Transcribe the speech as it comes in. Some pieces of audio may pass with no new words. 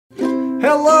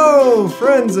Hello,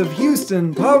 friends of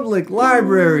Houston Public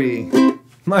Library.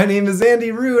 My name is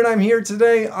Andyroo, and I'm here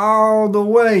today all the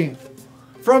way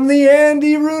from the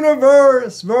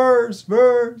Andyrooniverse.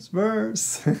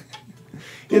 Verse.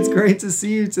 It's great to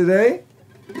see you today.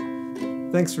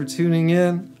 Thanks for tuning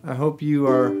in. I hope you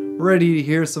are ready to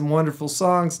hear some wonderful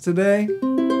songs today.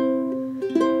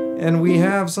 And we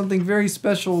have something very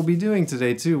special we'll be doing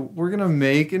today too. We're gonna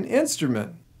make an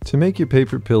instrument. To make your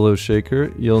paper pillow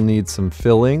shaker, you'll need some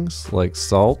fillings like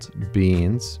salt,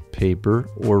 beans, paper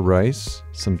or rice,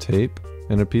 some tape,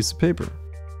 and a piece of paper.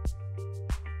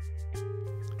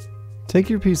 Take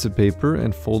your piece of paper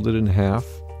and fold it in half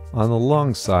on the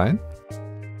long side.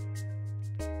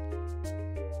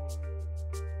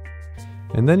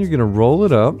 And then you're going to roll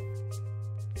it up.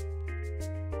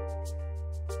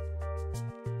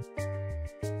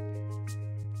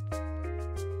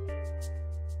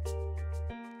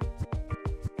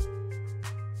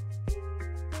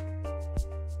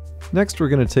 Next, we're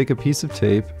going to take a piece of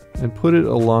tape and put it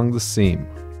along the seam.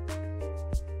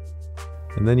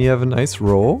 And then you have a nice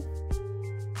roll.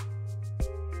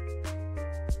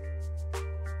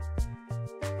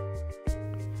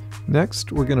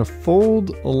 Next, we're going to fold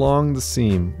along the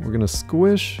seam. We're going to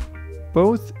squish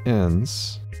both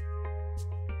ends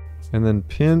and then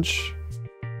pinch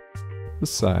the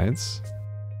sides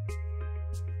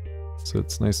so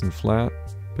it's nice and flat.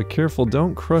 But careful,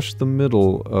 don't crush the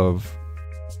middle of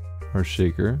our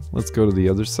shaker. Let's go to the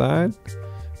other side.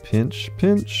 Pinch,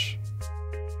 pinch.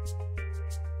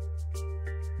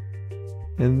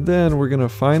 And then we're going to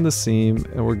find the seam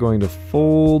and we're going to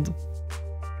fold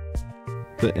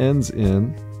the ends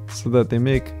in so that they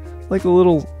make like a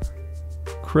little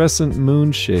crescent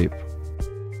moon shape.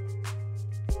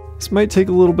 This might take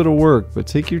a little bit of work, but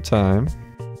take your time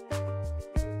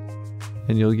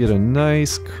and you'll get a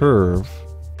nice curve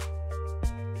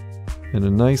and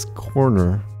a nice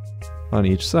corner on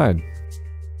each side.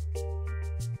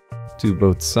 Do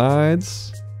both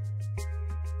sides.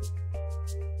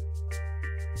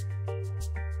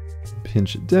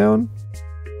 Pinch it down.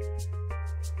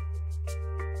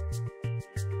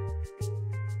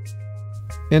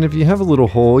 And if you have a little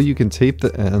hole, you can tape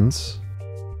the ends.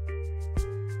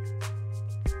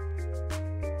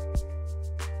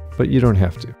 But you don't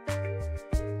have to.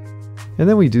 And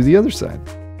then we do the other side.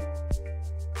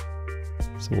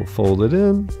 So we'll fold it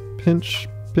in. Pinch,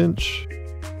 pinch,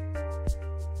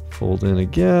 fold in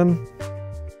again,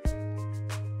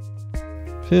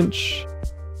 pinch,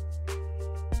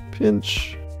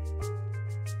 pinch,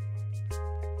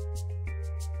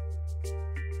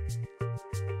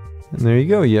 and there you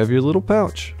go, you have your little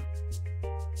pouch.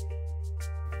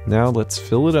 Now let's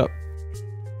fill it up.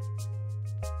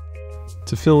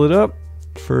 To fill it up,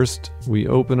 first we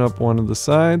open up one of the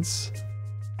sides.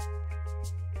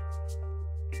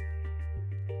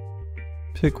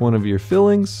 Pick one of your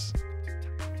fillings.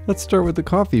 Let's start with the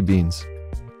coffee beans.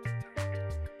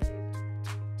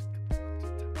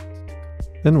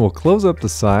 Then we'll close up the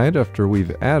side after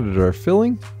we've added our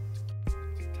filling.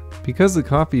 Because the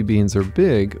coffee beans are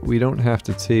big, we don't have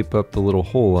to tape up the little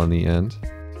hole on the end.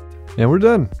 And we're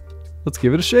done. Let's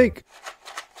give it a shake.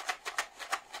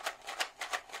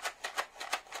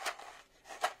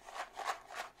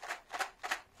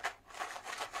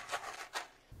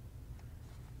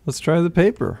 Let's try the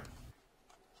paper.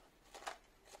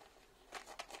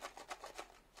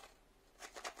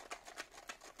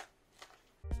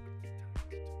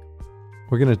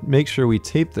 We're going to make sure we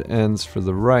tape the ends for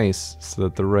the rice so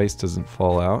that the rice doesn't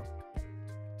fall out.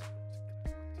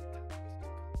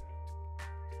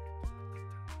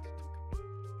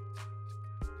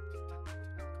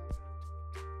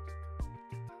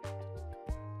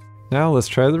 Now let's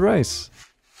try the rice.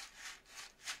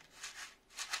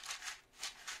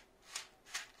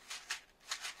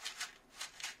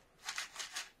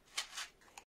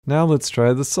 Now let's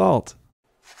try the salt.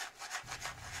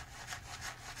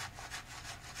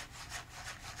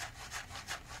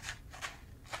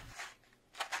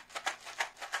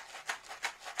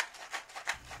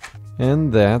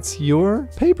 And that's your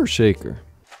paper shaker.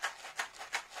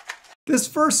 This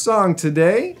first song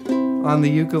today on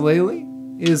the ukulele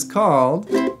is called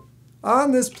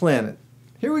On This Planet.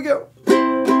 Here we go.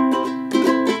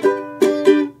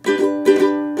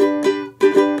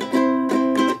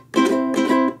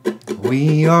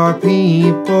 We are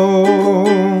people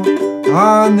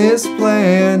on this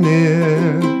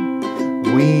planet.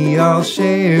 We all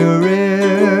share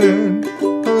it.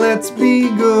 Let's be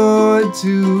good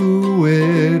to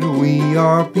it. We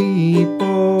are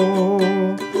people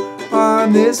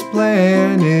on this planet.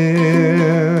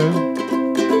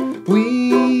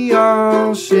 We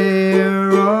all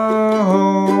share a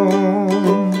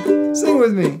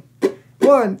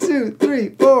 1, 2, 3,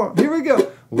 4. Here we go.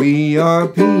 We are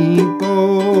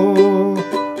people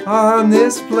on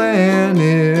this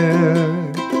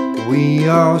planet. We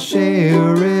all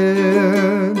share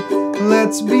it.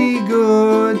 Let's be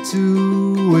good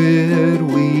to it.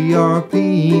 We are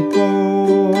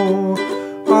people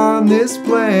on this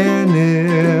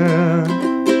planet.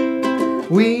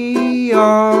 We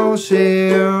all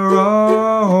share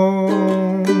a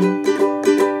home.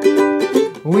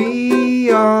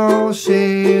 We all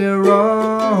share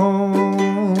a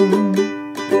home.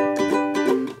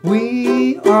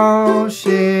 We all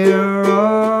share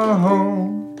a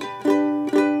home.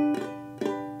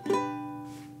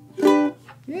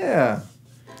 Yeah.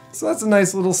 So that's a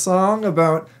nice little song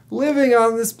about living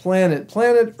on this planet,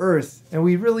 planet Earth, and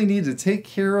we really need to take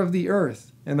care of the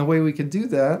Earth. And the way we can do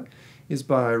that is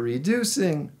by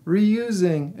reducing,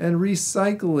 reusing, and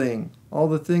recycling all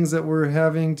the things that we're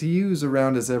having to use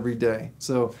around us every day.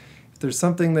 So if there's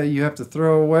something that you have to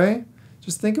throw away,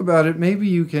 just think about it. Maybe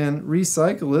you can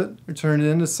recycle it or turn it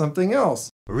into something else.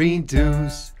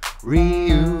 Reduce,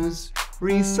 reuse,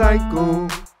 recycle.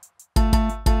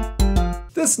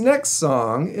 This next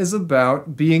song is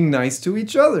about being nice to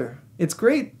each other. It's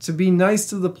great to be nice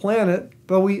to the planet,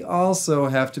 but we also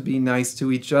have to be nice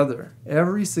to each other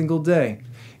every single day.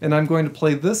 And I'm going to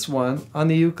play this one on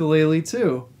the ukulele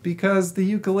too, because the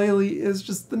ukulele is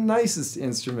just the nicest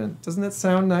instrument. Doesn't that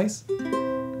sound nice?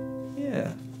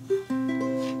 Yeah.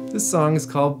 This song is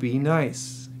called Be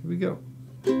Nice. Here we go.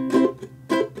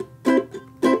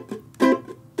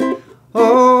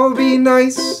 Oh, be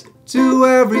nice to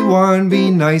everyone,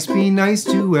 be nice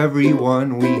to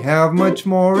everyone. We have much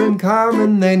more in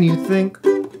common than you think.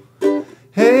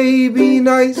 Hey, be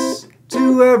nice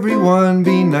to everyone,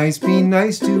 be nice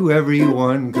to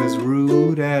everyone, 'cause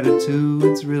rude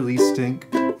attitudes really stink.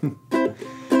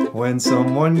 When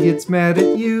someone gets mad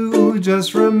at you,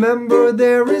 just remember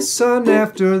there is sun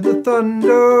after the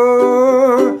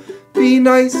thunder. Be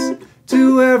nice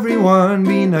to everyone,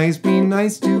 be nice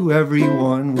to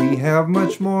everyone. We have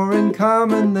much more in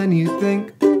common than you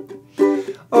think.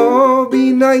 Oh,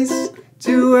 be nice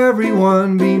to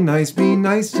everyone, be nice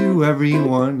to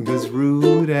everyone, 'cause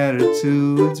rude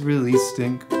attitudes really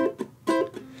stink.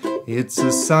 It's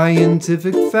a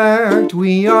scientific fact,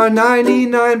 we are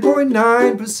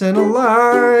 99.9%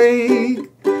 alike.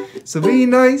 So be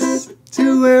nice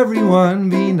to everyone,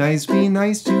 be nice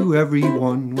to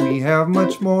everyone. We have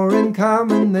much more in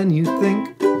common than you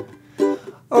think.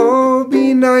 Oh,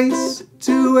 be nice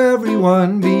to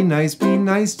everyone, be nice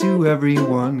to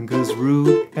everyone, 'cause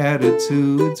rude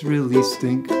attitudes really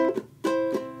stink.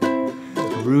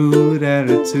 Rude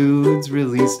attitudes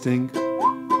really stink.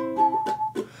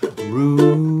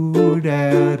 Rude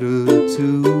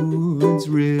attitudes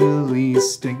really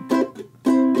stink.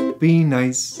 Be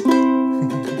nice.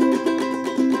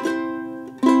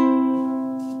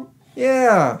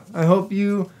 Yeah, I hope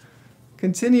you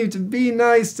continue to be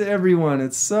nice to everyone.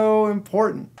 It's so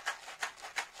important.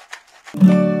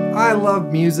 I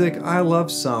love music. I love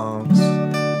songs.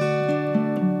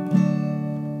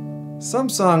 Some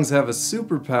songs have a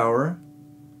superpower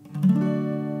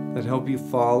that help you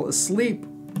fall asleep.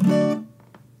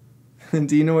 And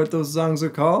do you know what those songs are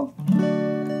called?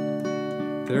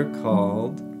 They're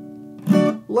called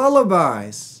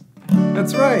lullabies.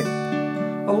 That's right.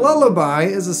 A lullaby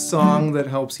is a song that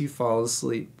helps you fall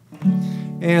asleep.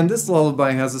 And this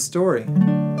lullaby has a story.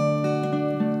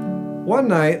 One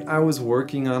night I was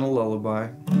working on a lullaby.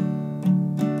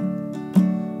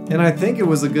 And I think it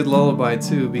was a good lullaby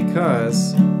too,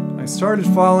 because I started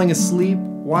falling asleep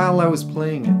while I was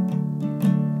playing it.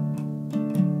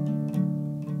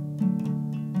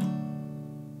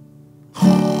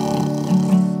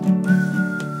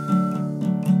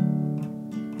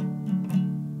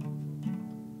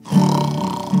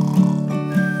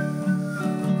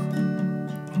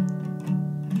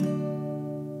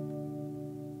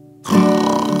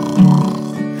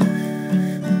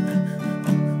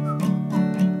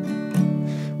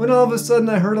 When all of a sudden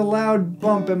I heard a loud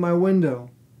bump at my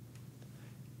window.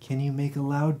 Can you make a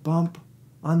loud bump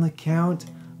on the count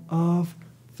of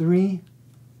 3?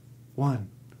 1,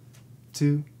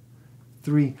 2,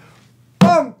 3.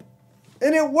 Bump!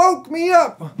 And it woke me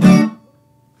up! And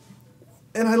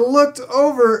I looked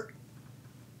over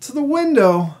to the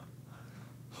window.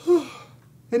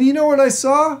 And you know what I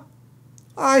saw?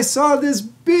 I saw this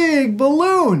big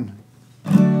balloon.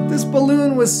 This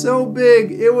balloon was so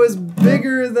big, it was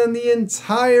bigger than the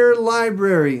entire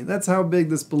library. That's how big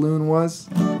this balloon was.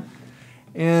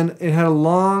 And it had a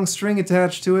long string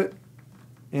attached to it.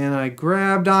 And I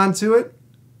grabbed onto it.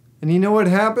 And you know what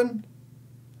happened?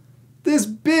 This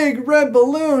big red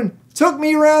balloon took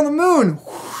me around the moon.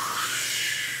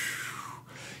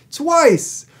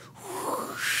 Twice.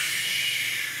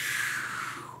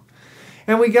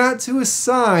 And we got to a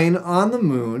sign on the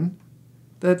moon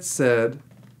that said,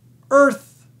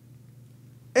 Earth,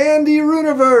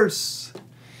 Andyrooniverse.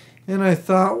 And I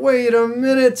thought, wait a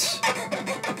minute.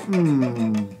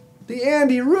 The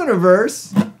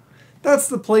Andyrooniverse? That's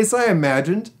the place I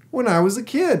imagined when I was a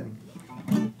kid.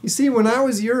 You see, when I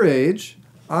was your age,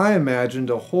 I imagined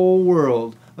a whole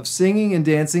world of singing and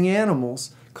dancing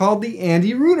animals called the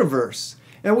Andyrooniverse.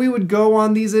 And we would go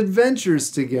on these adventures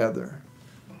together.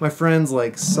 My friends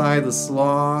like Cy the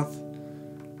Sloth,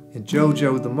 and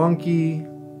Jojo the Monkey,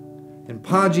 and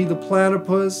Podgy the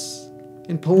Platypus,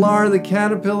 and Pilar the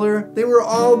Caterpillar. They were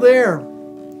all there.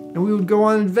 And we would go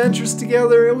on adventures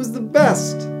together. It was the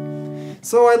best.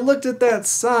 So I looked at that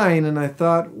sign and I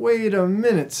thought, wait a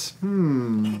minute.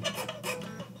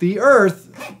 The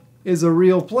Earth is a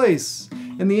real place.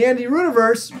 And the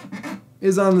Andyrooniverse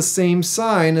is on the same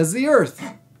sign as the Earth.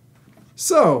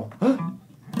 So,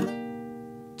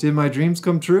 did my dreams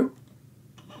come true?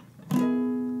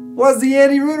 Was the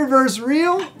Andyrooniverse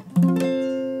real?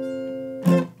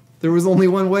 There was only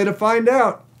one way to find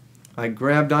out. I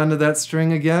grabbed onto that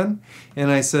string again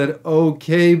and I said,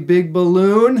 okay, big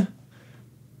balloon,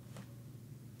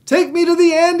 take me to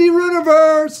the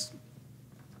Andyrooniverse.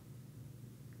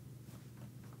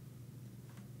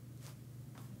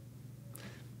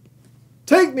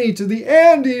 Take me to the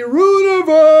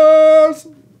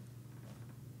Andyrooniverse.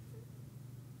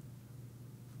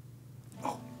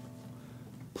 Oh,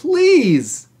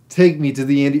 please take me to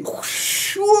the Andy.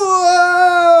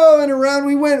 Whoa! And around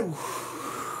we went.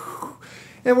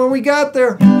 And when we got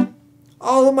there,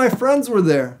 all of my friends were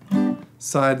there.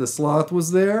 Cy the Sloth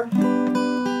was there.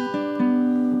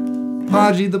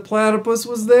 Podgy the Platypus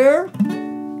was there.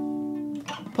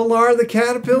 Pilar the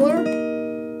Caterpillar.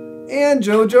 And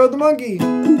Jojo the Monkey.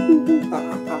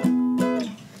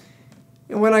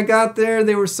 And when I got there,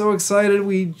 they were so excited,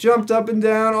 we jumped up and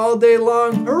down all day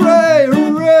long. Hooray,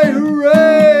 hooray,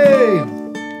 hooray!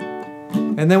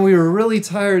 And then we were really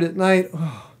tired at night.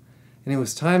 And it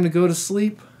was time to go to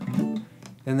sleep.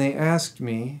 And they asked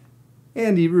me,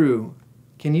 Andyroo,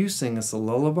 can you sing us a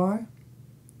lullaby?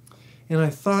 And I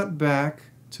thought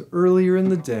back to earlier in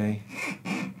the day.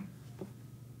 And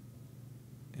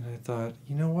I thought,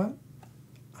 you know what?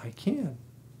 I can.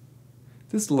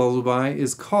 This lullaby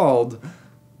is called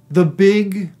The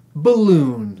Big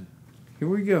Balloon. Here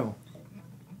we go.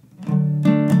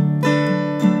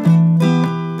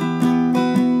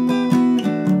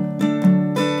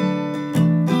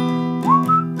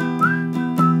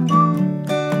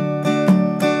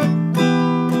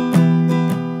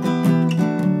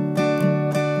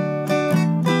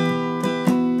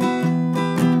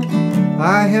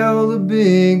 I held a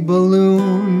big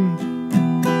balloon,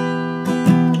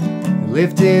 it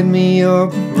lifted me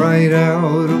up right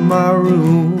out of my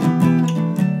room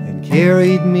and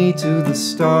carried me to the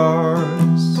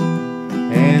stars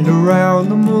and around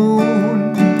the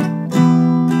moon.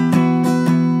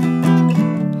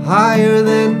 Higher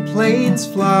than planes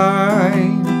fly,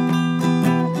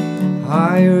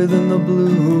 higher than the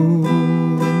blue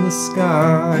in the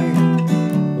sky.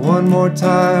 One more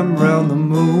time round the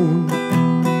moon,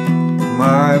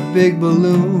 my big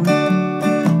balloon.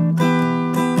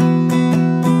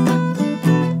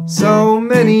 So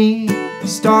many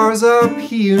stars up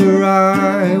here,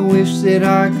 I wish that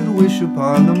I could wish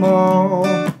upon them all.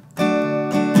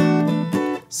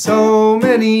 So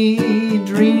many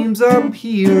dreams up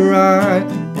here, I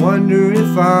wonder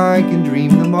if I can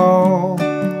dream them all.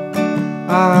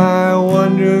 I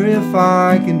wonder if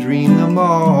I can dream them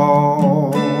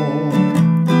all.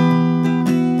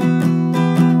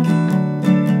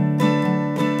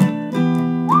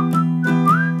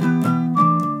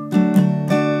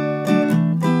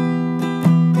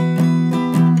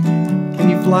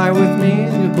 Fly with me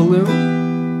in a balloon.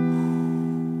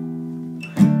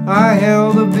 I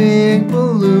held a big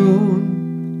balloon,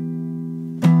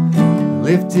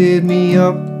 lifted me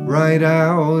up right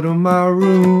out of my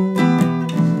room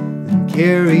and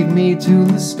carried me to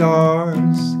the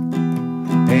stars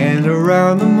and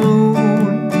around the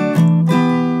moon.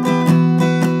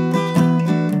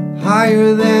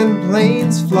 Higher than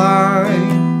planes fly,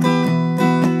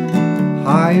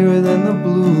 higher than the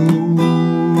blue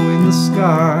in the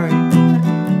sky.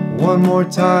 One more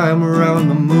time around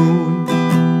the moon,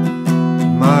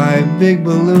 my big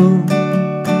balloon.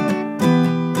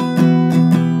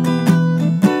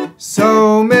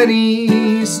 So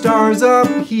many stars up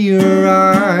here,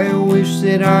 I wish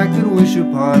that I could wish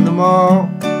upon them all.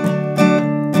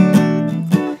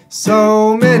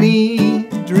 So many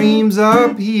dreams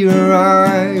up here,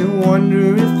 I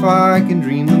wonder if I can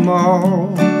dream them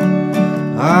all.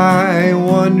 I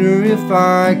wonder if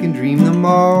I can dream them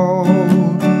all.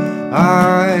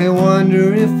 I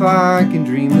wonder if I can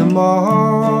dream them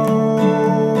all.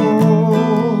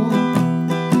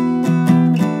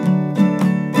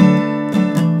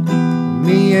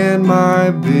 Me and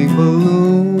my big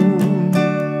balloon,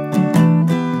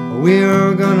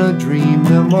 we're gonna dream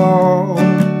them all.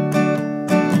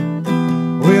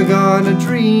 We're gonna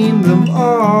dream them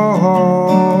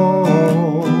all.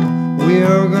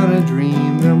 We're gonna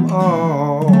dream them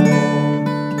all.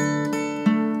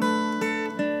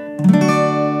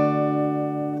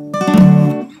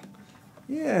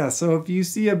 Yeah, so if you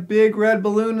see a big red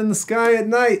balloon in the sky at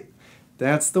night,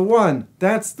 that's the one.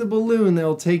 That's the balloon that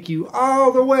will take you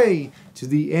all the way to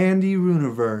the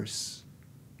Andyrooniverse.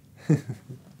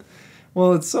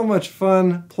 Well, it's so much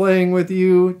fun playing with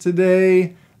you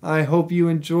today. I hope you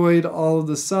enjoyed all of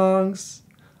the songs.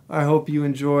 I hope you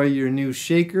enjoy your new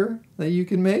shaker that you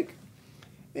can make.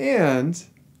 And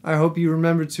I hope you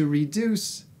remember to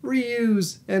reduce,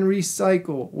 reuse, and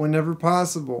recycle whenever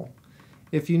possible.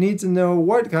 If you need to know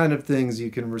what kind of things you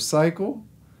can recycle,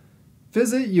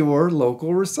 visit your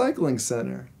local recycling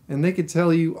center, and they can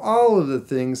tell you all of the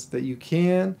things that you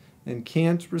can and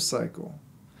can't recycle.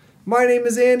 My name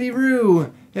is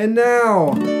Andyroo, and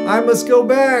now I must go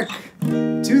back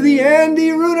to the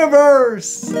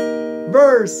Andyrooniverse.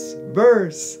 Verse.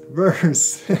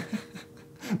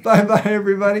 Bye-bye,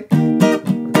 everybody.